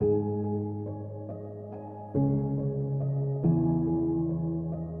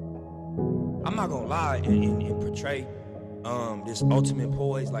not gonna lie and portray this ultimate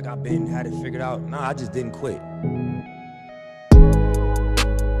poise like I've been had it figured out. Nah, I just didn't quit.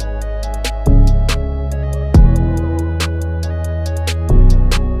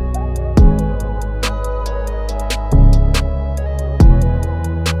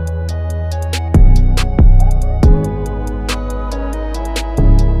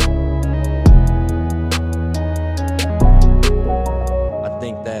 I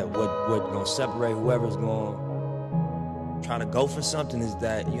think that what gonna separate whoever's going trying to go for something is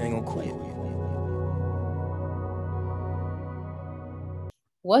that you ain't gonna quit.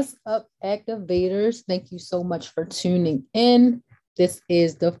 What's up, activators? Thank you so much for tuning in. This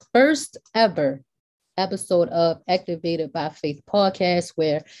is the first ever episode of Activated by Faith podcast,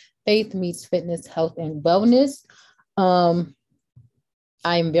 where faith meets fitness, health, and wellness. I'm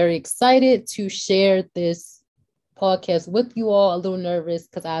very excited to share this podcast with you all. A little nervous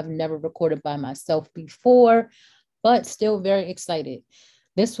because I've never recorded by myself before, but still very excited.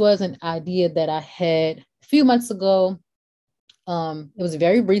 This was an idea that I had a few months ago. It was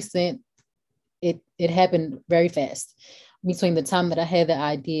very recent. It happened very fast between the time that I had the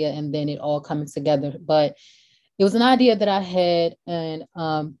idea and then it all coming together. But it was an idea that I had, and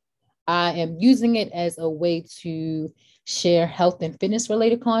I am using it as a way to share health and fitness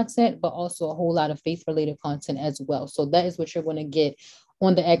related content, but also a whole lot of faith related content as well. So that is what you're going to get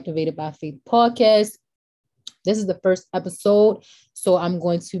on the Activated by Faith podcast. This is the first episode. So I'm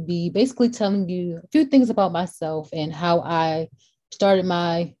going to be basically telling you a few things about myself and how I started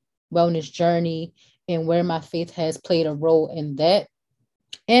my wellness journey and where my faith has played a role in that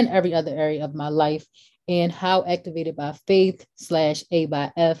and every other area of my life, and how Activated by Faith /A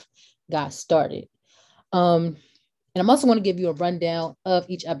by F got started. And I'm also going to give you a rundown of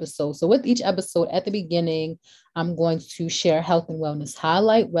each episode. So with each episode at the beginning, I'm going to share health and wellness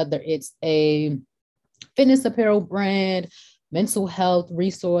highlight, whether it's a fitness apparel brand, mental health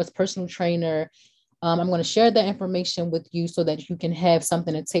resource, personal trainer. I'm going to share that information with you so that you can have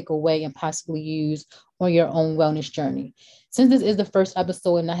something to take away and possibly use on your own wellness journey. Since this is the first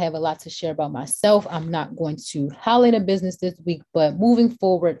episode and I have a lot to share about myself, I'm not going to highlight a business this week, but moving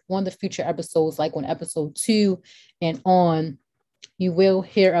forward on the future episodes, like on episode 2 and on, you will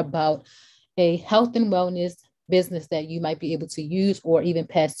hear about a health and wellness business that you might be able to use or even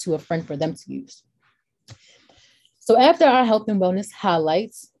pass to a friend for them to use. So after our health and wellness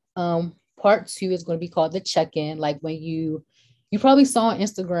highlights, part 2 is going to be called the check-in. Like when you probably saw on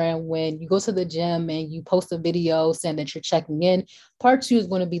Instagram when you go to the gym and you post a video saying that you're checking in. Part 2 is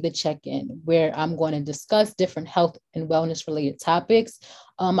going to be the check-in, where I'm going to discuss different health and wellness related topics.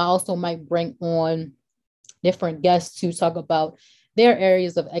 I also might bring on different guests to talk about their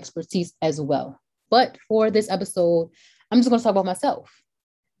areas of expertise as well. But for this episode, I'm just going to talk about myself,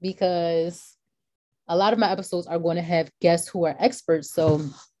 because a lot of my episodes are going to have guests who are experts. So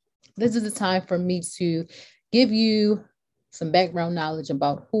this is the time for me to give you some background knowledge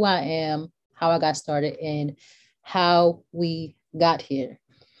about who I am, how I got started, and how we got here.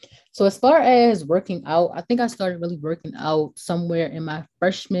 So as far as working out, I think I started really working out somewhere in my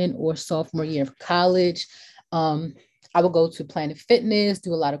freshman or sophomore year of college. I would go to Planet Fitness,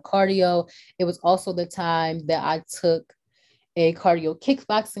 do a lot of cardio. It was also the time that I took a cardio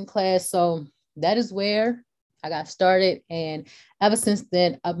kickboxing class. So that is where I got started. And ever since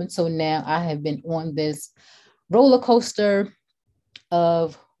then, up until now, I have been on this roller coaster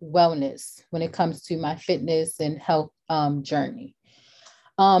of wellness when it comes to my fitness and health journey.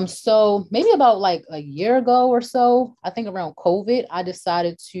 So maybe about like a year ago or so, I think around COVID, I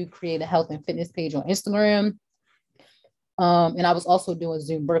decided to create a health and fitness page on Instagram. And I was also doing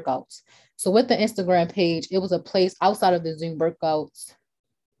Zoom workouts. So with the Instagram page, it was a place outside of the Zoom workouts.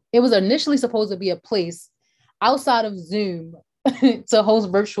 It was initially supposed to be a place outside of Zoom to host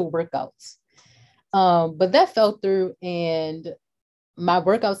virtual workouts. But that fell through and my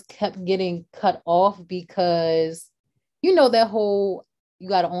workouts kept getting cut off because, that whole, you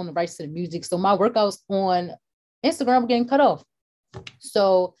got to own the rights to the music. So my workouts on Instagram were getting cut off.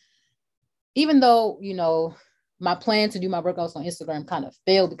 So even though, my plan to do my workouts on Instagram kind of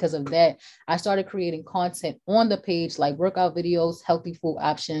failed because of that, I started creating content on the page, like workout videos, healthy food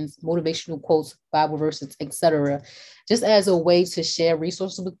options, motivational quotes, Bible verses, etc., just as a way to share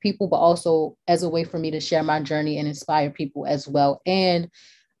resources with people, but also as a way for me to share my journey and inspire people as well, and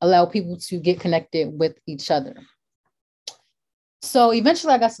allow people to get connected with each other. So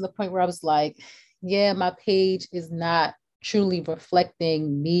eventually I got to the point where I was like, yeah, my page is not truly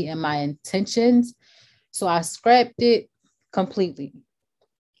reflecting me and my intentions. So I scrapped it completely.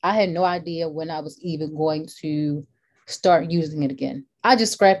 I had no idea when I was even going to start using it again. I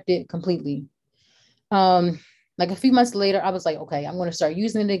just scrapped it completely. Like a few months later, I was like, okay, I'm going to start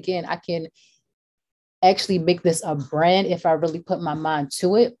using it again. I can actually make this a brand if I really put my mind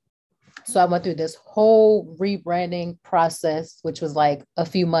to it. So I went through this whole rebranding process, which was like a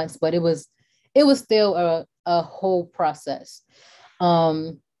few months, but it was still a whole process.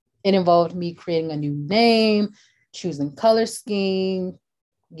 Um, it involved me creating a new name, choosing color scheme,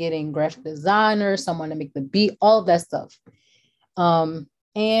 getting graphic designer, someone to make the beat, all of that stuff.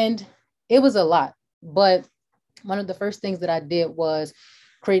 And it was a lot, but one of the first things that I did was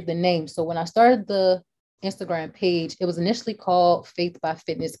create the name. So when I started the Instagram page, it was initially called Faith by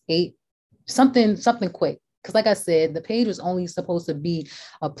Fitness 8, something quick. Because like I said, the page was only supposed to be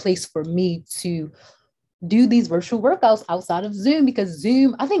a place for me to do these virtual workouts outside of Zoom, because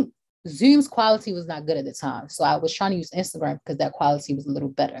I think Zoom's quality was not good at the time. So I was trying to use Instagram because that quality was a little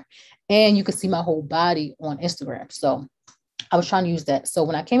better. And you could see my whole body on Instagram. So I was trying to use that. So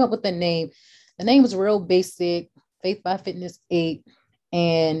when I came up with the name was real basic, Faith by Fitness 8.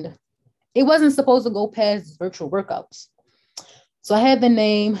 And it wasn't supposed to go past virtual workouts. So I had the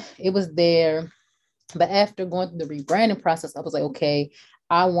name, it was there. But after going through the rebranding process, I was like, okay,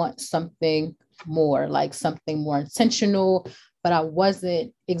 I want something more, like something more intentional, but I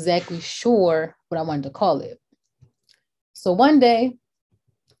wasn't exactly sure what I wanted to call it. So one day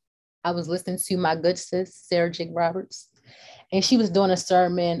I was listening to my good sis, Sarah Jake Roberts, and she was doing a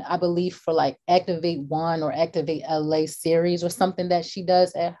sermon, I believe, for like Activate One or Activate LA series or something that she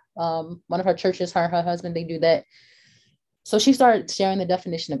does at one of her churches. Her and her husband, they do that. So she started sharing the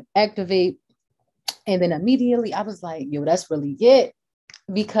definition of activate. And then immediately I was like, yo, that's really it.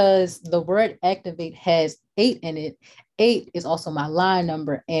 Because the word activate has 8 in it. 8 is also my line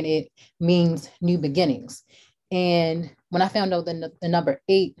number, and it means new beginnings. And when I found out that the number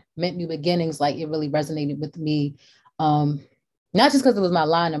 8 meant new beginnings, like it really resonated with me. Not just because it was my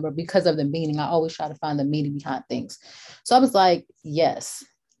line number, because of the meaning. I always try to find the meaning behind things. So I was like, yes.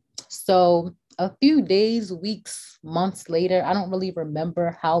 So a few days, weeks, months later, I don't really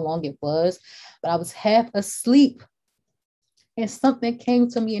remember how long it was, but I was half asleep and something came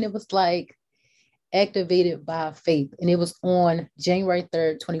to me, and it was like activated by faith. And it was on January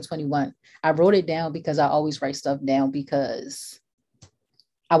 3rd, 2021. I wrote it down because I always write stuff down because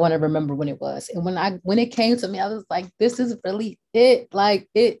I want to remember when it was. And when it came to me, I was like, this is really it. Like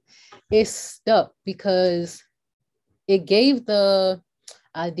it stuck because it gave the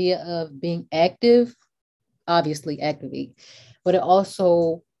idea of being active, obviously activate, but it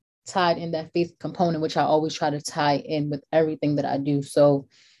also tied in that faith component, which I always try to tie in with everything that I do. So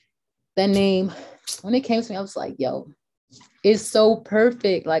that name, when it came to me, I was like, yo, it's so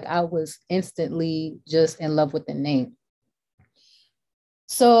perfect. Like I was instantly just in love with the name.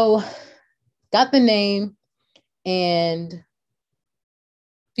 So got the name, and a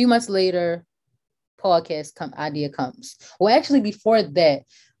few months later, idea comes. Well, actually, before that,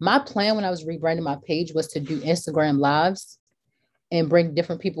 my plan when I was rebranding my page was to do Instagram lives and bring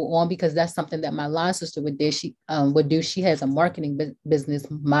different people on, because that's something that my line sister would do. She has a marketing business,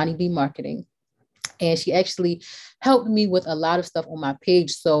 Monty B Marketing, and she actually helped me with a lot of stuff on my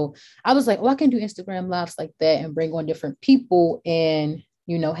page. So I was like, oh, I can do Instagram lives like that and bring on different people and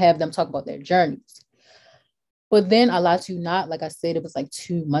have them talk about their journeys. But then I lied to you not, like I said, it was like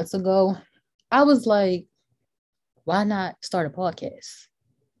 2 months ago. I was like, why not start a podcast?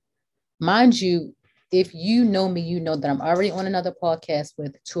 Mind you, if you know me, you know that I'm already on another podcast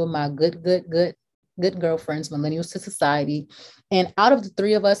with 2 of my good girlfriends, Millennials to Society. And out of the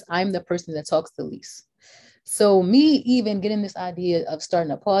 3 of us, I'm the person that talks the least. So me even getting this idea of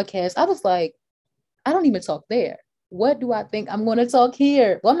starting a podcast, I was like, I don't even talk there. What do I think I'm going to talk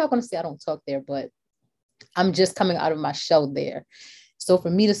here? Well, I'm not going to say I don't talk there, but I'm just coming out of my shell there. So for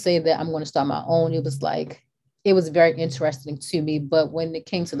me to say that I'm going to start my own, it was very interesting to me. But when it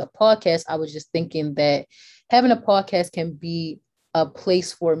came to the podcast, I was just thinking that having a podcast can be a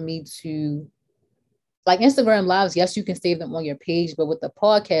place for me to, like Instagram lives, yes, you can save them on your page, but with the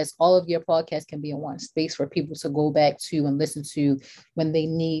podcast, all of your podcasts can be in one space for people to go back to and listen to when they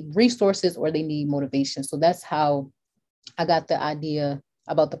need resources or they need motivation. So that's how I got the idea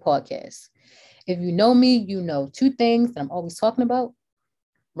about the podcast. If you know me, you know 2 things that I'm always talking about: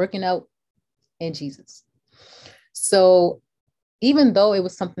 working out and Jesus. So even though it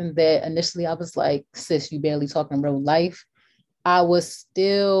was something that initially I was like, sis, you barely talking real life, I was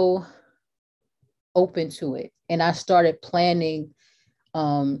still open to it. And I started planning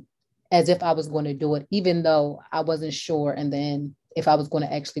as if I was going to do it, even though I wasn't sure. And then if I was going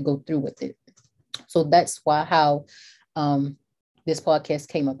to actually go through with it. So that's how this podcast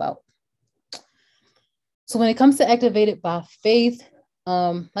came about. So when it comes to Activated by Faith,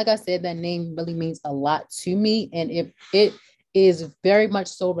 Like I said, that name really means a lot to me, and it is very much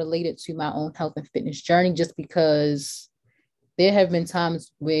so related to my own health and fitness journey, just because there have been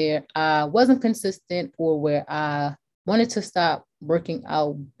times where I wasn't consistent or where I wanted to stop working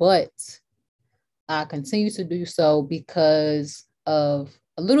out, but I continue to do so because of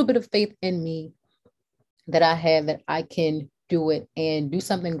a little bit of faith in me that I have that I can do it and do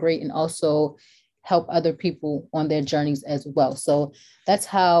something great and also help other people on their journeys as well. So that's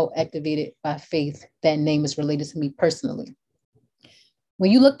how Activated by Faith, that name is related to me personally.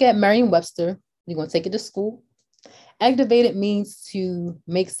 When you look at Merriam-Webster, you're going to take it to school. Activated means to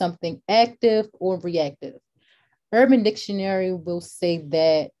make something active or reactive. Urban Dictionary will say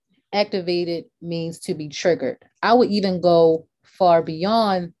that activated means to be triggered. I would even go far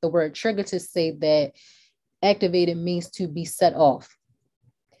beyond the word trigger to say that activated means to be set off.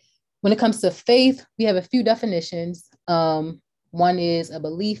 When it comes to faith, we have a few definitions. One is a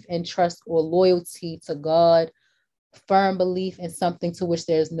belief and trust or loyalty to God, firm belief in something to which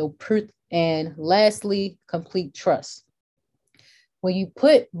there is no proof, and lastly, complete trust. When you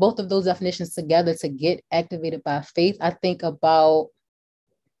put both of those definitions together to get activated by faith, I think about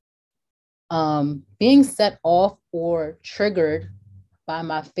being set off or triggered by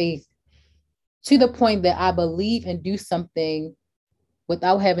my faith to the point that I believe and do something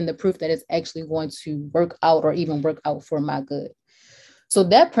without having the proof that it's actually going to work out or even work out for my good. So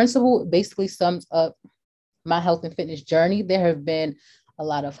that principle basically sums up my health and fitness journey. There have been a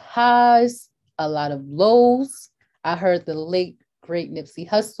lot of highs, a lot of lows. I heard the late, great Nipsey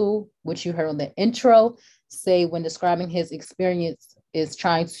Hussle, which you heard on the intro, say when describing his experience is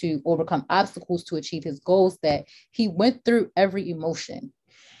trying to overcome obstacles to achieve his goals, that he went through every emotion.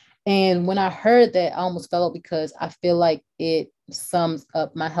 And when I heard that, I almost fell out because I feel like it sums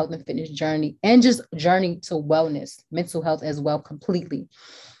up my health and fitness journey and just journey to wellness, mental health as well, completely.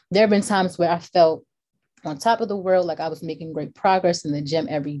 There have been times where I felt on top of the world, like I was making great progress in the gym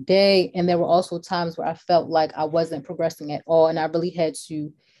every day. And there were also times where I felt like I wasn't progressing at all. And I really had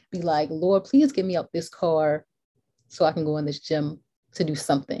to be like, Lord, please get me up this car so I can go in this gym to do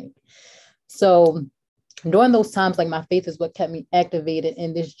something. So during those times, like my faith is what kept me activated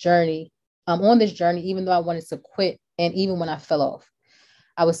in this journey. On this journey, even though I wanted to quit, and even when I fell off,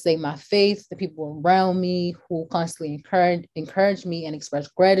 I would say my faith, the people around me who constantly encourage me and express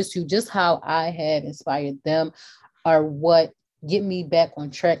gratitude, just how I have inspired them, are what get me back on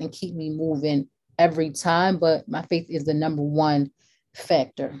track and keep me moving every time. But my faith is the number one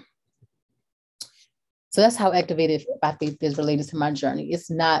factor. So that's how Activated by Faith is related to my journey. It's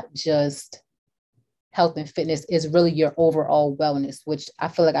not just health and fitness, is really your overall wellness, which I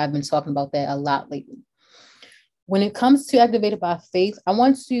feel like I've been talking about that a lot lately. When it comes to Activated by Faith, I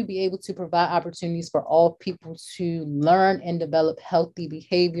want to be able to provide opportunities for all people to learn and develop healthy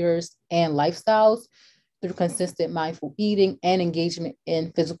behaviors and lifestyles through consistent mindful eating and engagement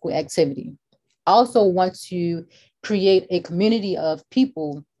in physical activity. I also want to create a community of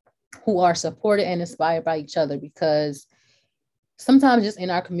people who are supported and inspired by each other, because sometimes just in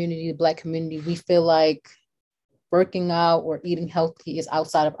our community, the Black community, we feel like working out or eating healthy is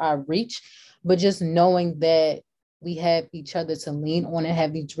outside of our reach. But just knowing that we have each other to lean on and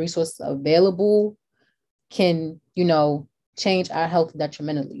have these resources available can, change our health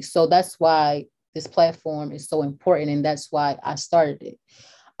detrimentally. So that's why this platform is so important. And that's why I started it.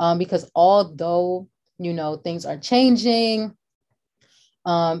 Because although, things are changing,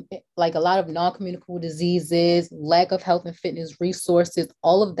 like a lot of non-communicable diseases, lack of health and fitness resources,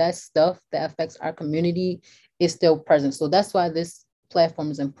 all of that stuff that affects our community is still present. So that's why this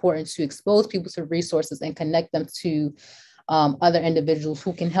platform is important, to expose people to resources and connect them to other individuals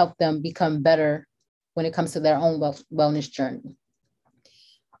who can help them become better when it comes to their own wellness journey.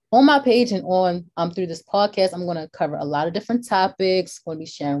 On my page and on through this podcast, I'm going to cover a lot of different topics. I'm going to be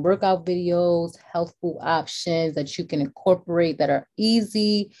sharing workout videos, healthful options that you can incorporate that are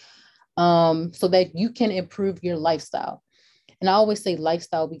easy, so that you can improve your lifestyle. And I always say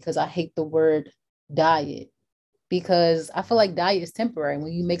lifestyle because I hate the word diet, because I feel like diet is temporary.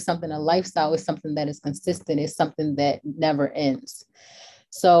 When you make something a lifestyle, it's something that is consistent. It's something that never ends.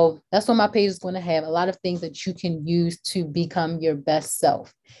 So that's what my page is going to have, a lot of things that you can use to become your best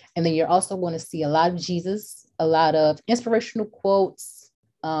self. And then you're also going to see a lot of Jesus, a lot of inspirational quotes.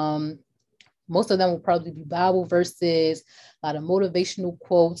 Most of them will probably be Bible verses, a lot of motivational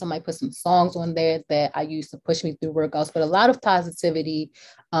quotes. I might put some songs on there that I use to push me through workouts, but a lot of positivity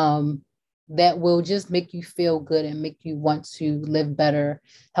that will just make you feel good and make you want to live better,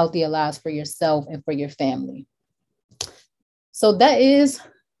 healthier lives for yourself and for your family. So that is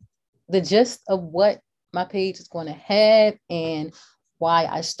the gist of what my page is going to have and why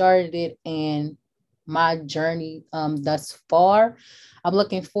I started it and my journey thus far. I'm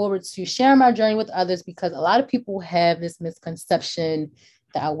looking forward to sharing my journey with others because a lot of people have this misconception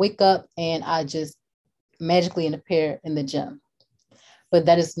that I wake up and I just magically appear in the gym. But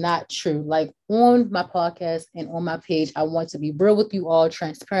that is not true. Like on my podcast and on my page, I want to be real with you all,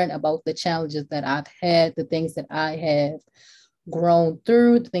 transparent about the challenges that I've had, the things that I have grown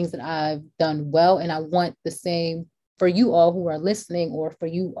through, the things that I've done well. And I want the same for you all who are listening or for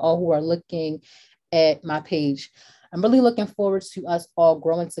you all who are looking at my page. I'm really looking forward to us all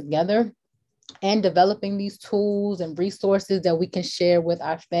growing together and developing these tools and resources that we can share with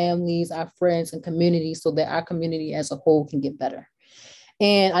our families, our friends, and community so that our community as a whole can get better.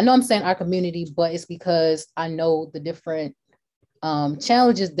 And I know I'm saying our community, but it's because I know the different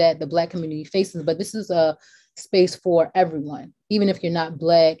challenges that the Black community faces. But this is a space for everyone, even if you're not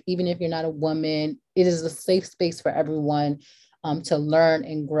Black, even if you're not a woman. It is a safe space for everyone to learn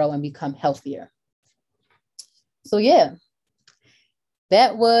and grow and become healthier. So yeah,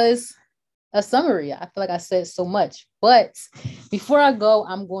 that was a summary. I feel like I said so much, but before I go,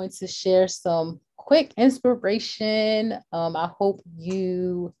 I'm going to share some quick inspiration. I hope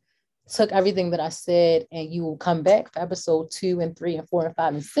you took everything that I said and you will come back for episode 2 and 3 and 4 and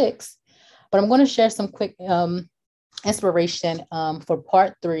 5 and 6. But I'm going to share some quick inspiration for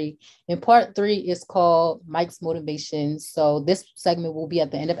part 3. And part 3 is called Mike's Motivation. So this segment will be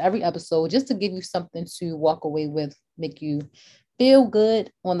at the end of every episode just to give you something to walk away with, make you feel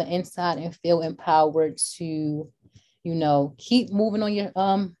good on the inside and feel empowered to, you know, keep moving on your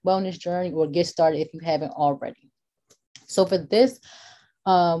wellness journey or get started if you haven't already. So for this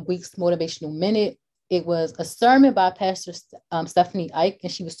week's motivational minute, it was a sermon by Pastor Stephanie Ike,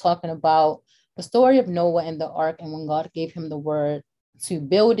 and she was talking about the story of Noah and the ark and when God gave him the word to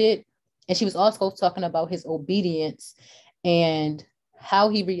build it. And she was also talking about his obedience and how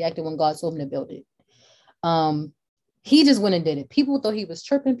he reacted when God told him to build it. He just went and did it. People thought he was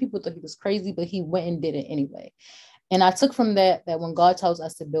tripping. People thought he was crazy, but he went and did it anyway. And I took from that when God tells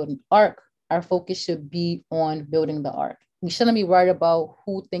us to build an ark, our focus should be on building the ark. We shouldn't be worried about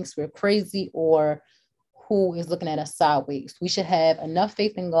who thinks we're crazy or who is looking at us sideways. We should have enough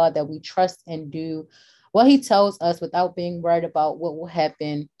faith in God that we trust and do what he tells us without being worried about what will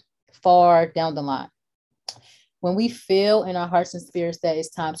happen far down the line. When we feel in our hearts and spirits that it's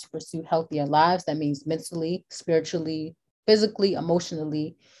time to pursue healthier lives, that means mentally, spiritually, physically,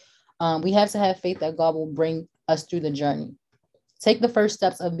 emotionally, we have to have faith that God will bring us through the journey. Take the first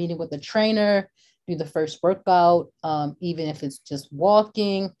steps of meeting with a trainer, do the first workout, even if it's just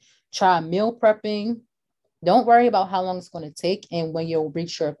walking, try meal prepping. Don't worry about how long it's going to take. And when you'll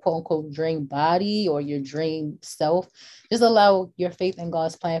reach your quote unquote dream body or your dream self, just allow your faith in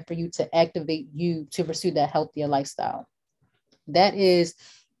God's plan for you to activate you to pursue that healthier lifestyle. That is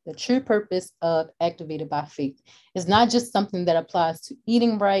the true purpose of Activated by Faith. It's not just something that applies to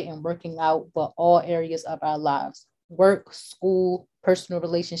eating right and working out, but all areas of our lives: work, school, personal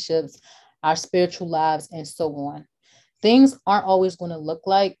relationships, our spiritual lives, and so on. Things aren't always going to look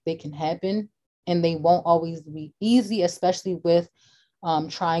like they can happen, and they won't always be easy, especially with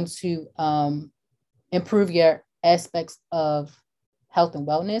trying to improve your aspects of health and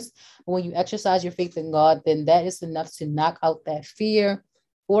wellness. But when you exercise your faith in God, then that is enough to knock out that fear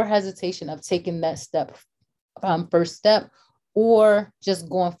or hesitation of taking that first step, or just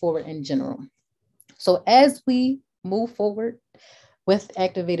going forward in general. So as we move forward with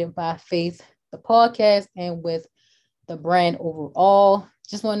Activated by Faith, the podcast, and with the brand overall,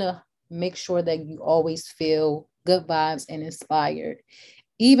 just want to make sure that you always feel good vibes and inspired.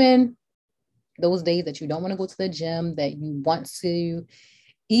 Even those days that you don't want to go to the gym, that you want to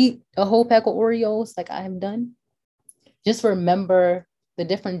eat a whole pack of Oreos like I have done, just remember the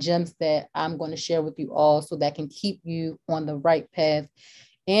different gems that I'm going to share with you all so that can keep you on the right path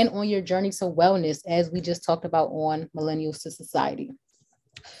and on your journey to wellness, as we just talked about on Millennials to Society.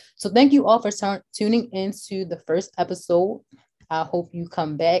 So thank you all for tuning into the first episode. I hope you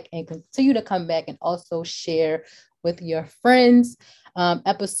come back and continue to come back and also share with your friends.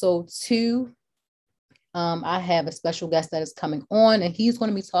 Episode 2, I have a special guest that is coming on, and he's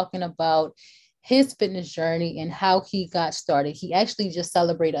going to be talking about his fitness journey and how he got started. He actually just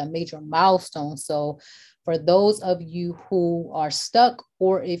celebrated a major milestone. So for those of you who are stuck,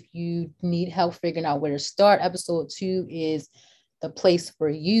 or if you need help figuring out where to start, episode 2 is the place for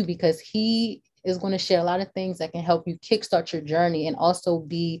you, because he is going to share a lot of things that can help you kickstart your journey and also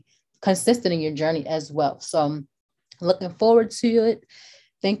be consistent in your journey as well. So I'm looking forward to it.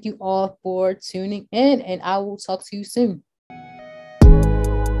 Thank you all for tuning in, and I will talk to you soon.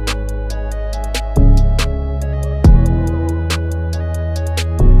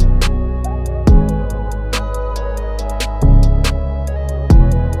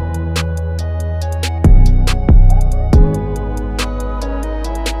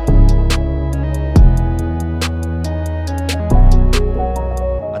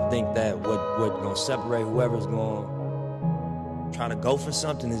 gonna separate whoever's going trying to go for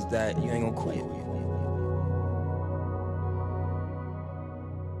something is that you ain't gonna quit.